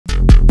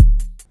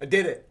I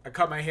did it. I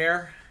cut my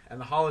hair, and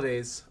the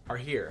holidays are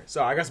here.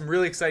 So I got some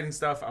really exciting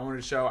stuff I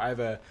wanted to show. I have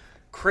a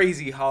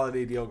crazy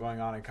holiday deal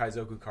going on at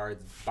Kaizoku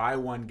Cards. Buy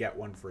one, get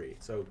one free.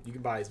 So you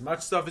can buy as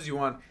much stuff as you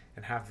want,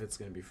 and half of it's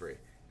going to be free.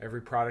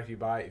 Every product you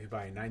buy, if you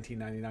buy a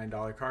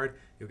 $19.99 card,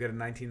 you'll get a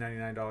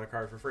 $19.99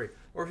 card for free.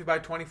 Or if you buy a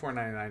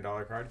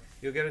 $24.99 card,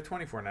 you'll get a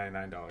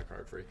 $24.99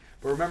 card free.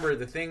 But remember,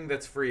 the thing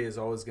that's free is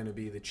always going to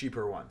be the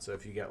cheaper one. So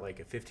if you get like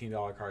a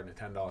 $15 card and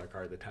a $10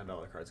 card, the $10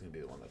 card is going to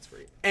be the one that's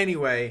free.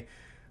 Anyway,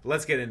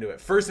 let's get into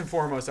it. First and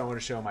foremost, I want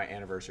to show my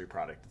anniversary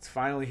product. It's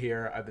finally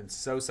here. I've been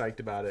so psyched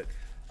about it.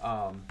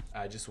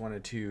 I just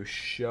wanted to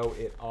show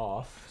it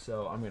off.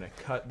 So I'm going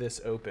to cut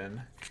this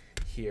open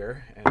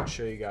here and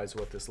show you guys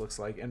what this looks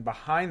like. And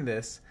behind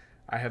this,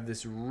 I have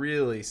this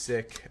really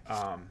sick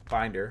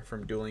binder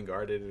from Dueling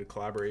Guard. I did a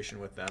collaboration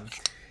with them.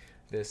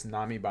 This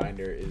Nami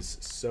binder is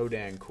so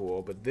dang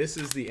cool, but this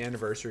is the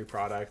anniversary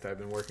product. I've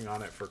been working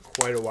on it for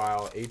quite a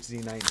while.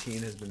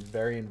 HZ19 has been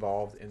very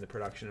involved in the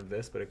production of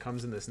this, but it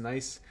comes in this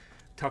nice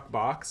tuck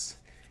box,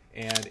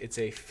 and it's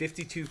a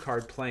 52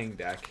 card playing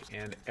deck,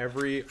 and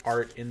every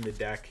art in the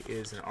deck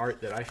is an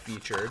art that I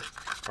featured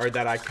or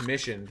that I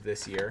commissioned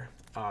this year.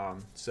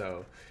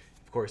 So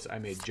of course I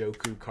made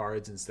Johku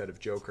cards instead of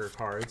Joker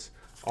cards.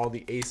 All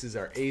the aces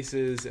are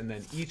aces, and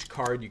then each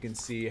card you can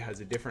see has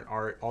a different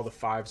art. All the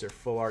fives are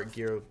full art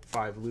Gear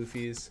 5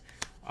 Luffy's.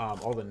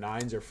 All the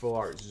nines are full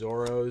art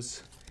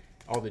Zoros.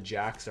 All the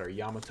jacks are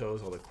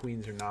Yamatos. All the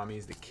queens are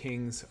Namis. The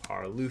kings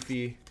are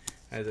Luffy.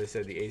 As I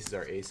said, the aces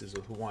are aces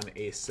with one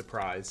ace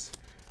surprise.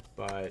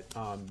 But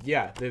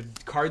yeah, the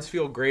cards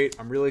feel great.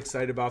 I'm really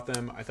excited about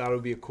them. I thought it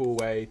would be a cool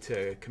way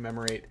to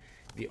commemorate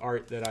the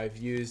art that I've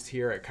used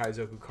here at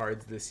Kaizoku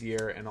Cards this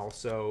year, and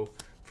also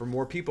for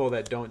more people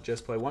that don't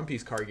just play One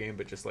Piece card game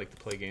but just like to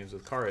play games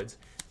with cards,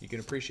 you can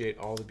appreciate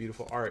all the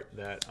beautiful art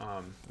that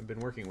I've been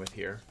working with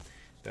here,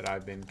 that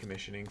I've been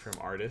commissioning from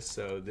artists.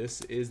 So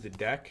this is the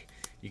deck.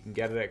 You can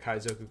get it at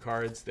Kaizoku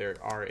Cards. There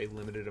are a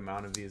limited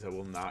amount of these. I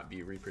will not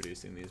be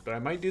reproducing these, but I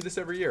might do this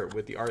every year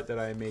with the art that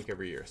I make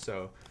every year.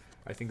 So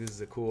I think this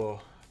is a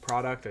cool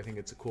product. I think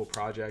it's a cool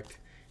project.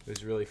 It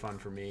was really fun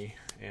for me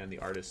and the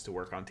artists to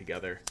work on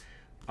together.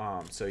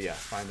 So yeah,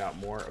 find out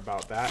more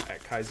about that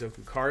at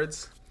Kaizoku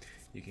Cards.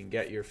 You can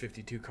get your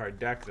 52 card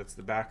deck. That's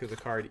the back of the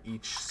card.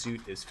 Each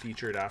suit is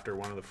featured after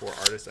one of the 4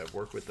 artists I've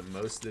worked with the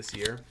most this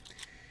year.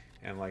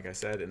 And like I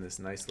said, in this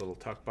nice little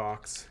tuck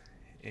box.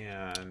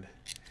 And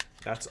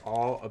that's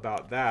all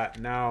about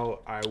that. Now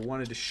I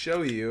wanted to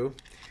show you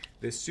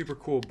this super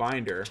cool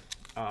binder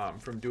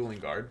from Dueling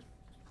Guard.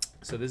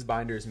 So this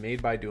binder is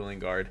made by Dueling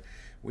Guard.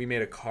 We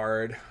made a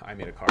card, I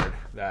made a card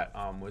that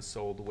was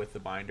sold with the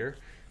binder.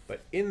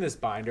 But in this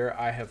binder,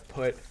 I have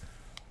put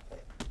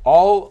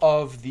all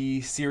of the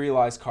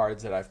serialized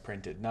cards that I've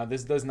printed. Now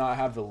this does not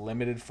have the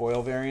limited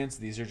foil variants.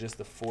 These are just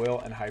the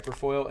foil and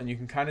hyperfoil, and you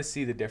can kind of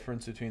see the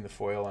difference between the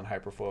foil and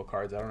hyperfoil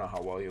cards. I don't know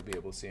how well you'll be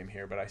able to see them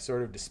here, but I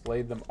sort of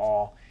displayed them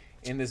all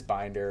in this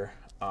binder.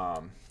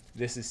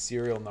 This is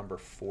serial number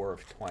 4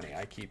 of 20.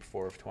 I keep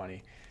 4 of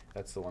 20.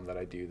 That's the one that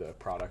I do the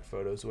product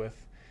photos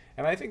with.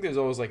 And I think there's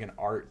always like an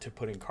art to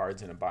putting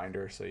cards in a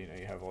binder. So, you know,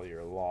 you have all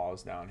your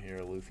laws down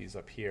here, Luffy's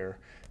up here,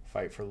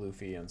 fight for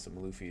Luffy, and some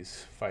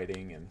Luffy's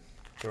fighting and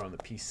throwing the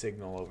peace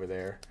signal over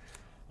there.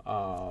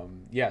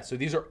 Yeah, so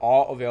these are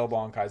all available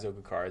on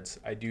Kaizoku Cards.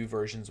 I do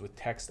versions with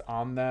text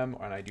on them,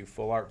 and I do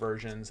full art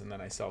versions, and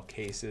then I sell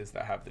cases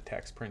that have the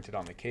text printed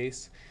on the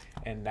case.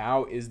 And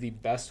now is the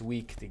best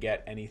week to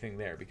get anything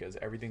there because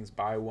everything's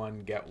buy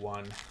one, get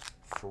one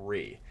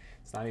free.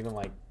 It's not even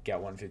like get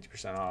one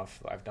 50% off.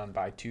 I've done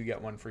buy 2,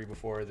 get 1 free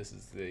before. This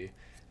is the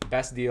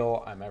best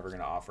deal I'm ever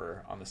going to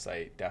offer on the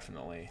site,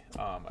 definitely.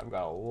 I've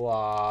got a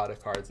lot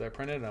of cards that I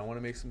printed, and I want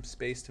to make some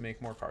space to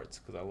make more cards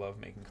because I love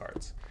making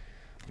cards.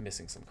 I'm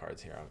missing some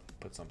cards here. I'll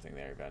put something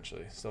there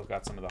eventually. Still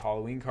got some of the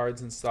Halloween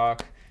cards in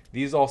stock.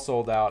 These all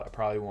sold out. I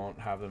probably won't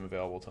have them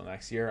available till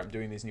next year. I'm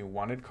doing these new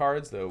Wanted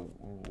cards, the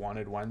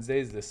Wanted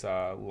Wednesdays. This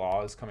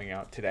law is coming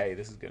out today.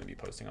 This is going to be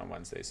posting on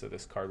Wednesday, so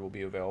this card will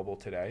be available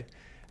today.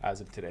 As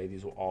of today,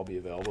 these will all be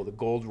available. The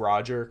Gold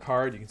Roger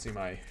card, you can see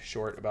my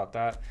short about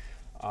that.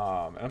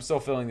 And I'm still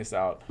filling this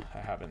out.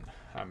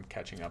 I'm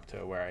catching up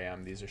to where I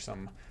am. These are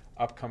some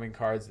upcoming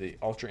cards. The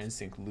Ultra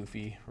Instinct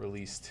Luffy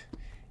released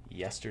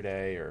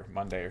yesterday or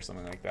Monday or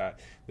something like that.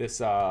 This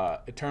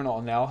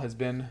Eternal Enel has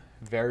been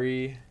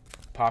very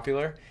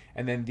popular.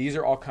 And then these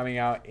are all coming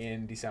out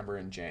in December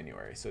and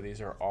January. So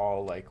these are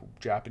all like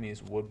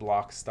Japanese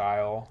woodblock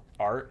style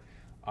art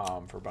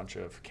for a bunch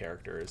of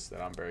characters that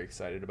I'm very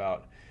excited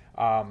about.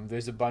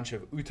 There's a bunch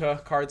of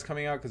Uta cards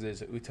coming out because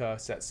there's a Uta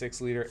set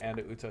 6 leader and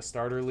a Uta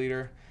starter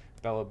leader.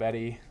 Bello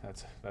Betty,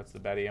 that's the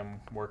Betty I'm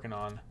working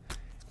on.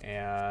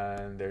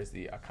 And there's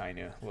the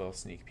Akainu, little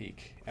sneak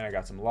peek. And I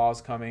got some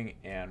Laws coming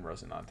and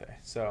Rosinante.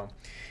 So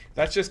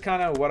that's just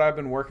kind of what I've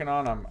been working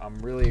on. I'm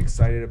really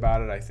excited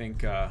about it. I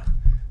think I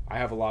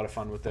have a lot of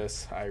fun with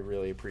this. I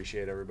really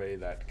appreciate everybody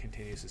that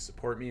continues to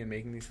support me in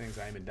making these things.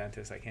 I am a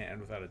dentist. I can't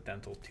end without a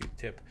dental tooth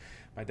tip.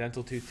 My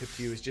dental tooth tip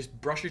to you is just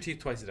brush your teeth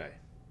twice a day.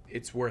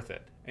 it's worth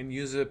it. And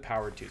use a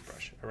powered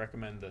toothbrush. I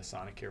recommend the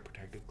Sonicare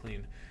Protective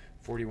Clean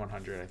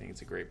 4100. I think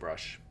it's a great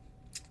brush.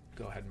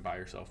 Go ahead and buy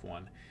yourself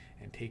one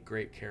and take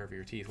great care of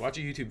your teeth. Watch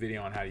a YouTube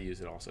video on how to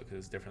use it also, because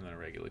it's different than a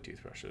regular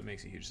toothbrush, so it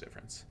makes a huge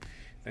difference.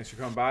 Thanks for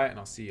coming by, and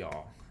I'll see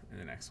y'all in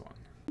the next one.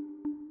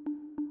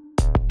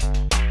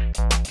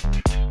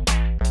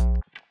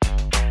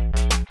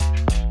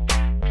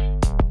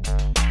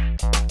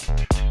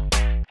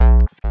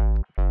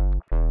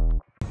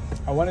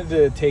 I wanted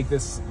to take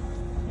this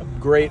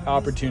great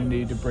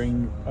opportunity to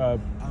bring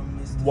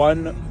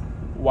one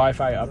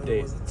Wi-Fi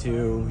update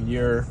to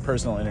your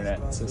personal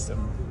internet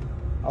system.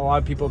 A lot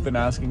of people have been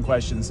asking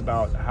questions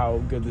about how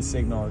good the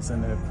signal is,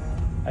 and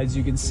as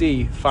you can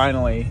see,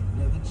 finally,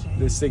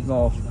 the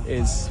signal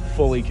is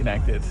fully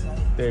connected.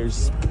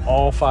 There's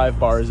all 5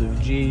 bars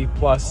of G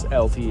plus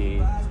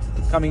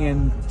LTE coming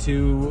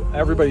into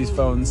everybody's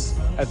phones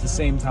at the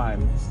same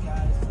time.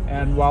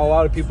 And while a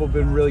lot of people have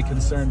been really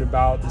concerned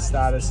about the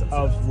status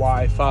of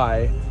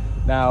Wi-Fi,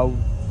 now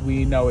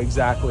we know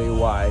exactly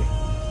why,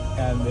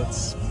 and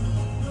it's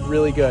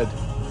really good.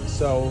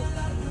 So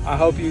I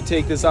hope you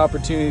take this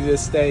opportunity to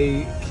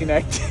stay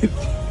connected.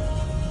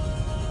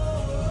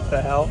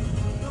 The hell?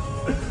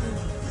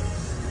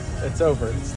 It's over.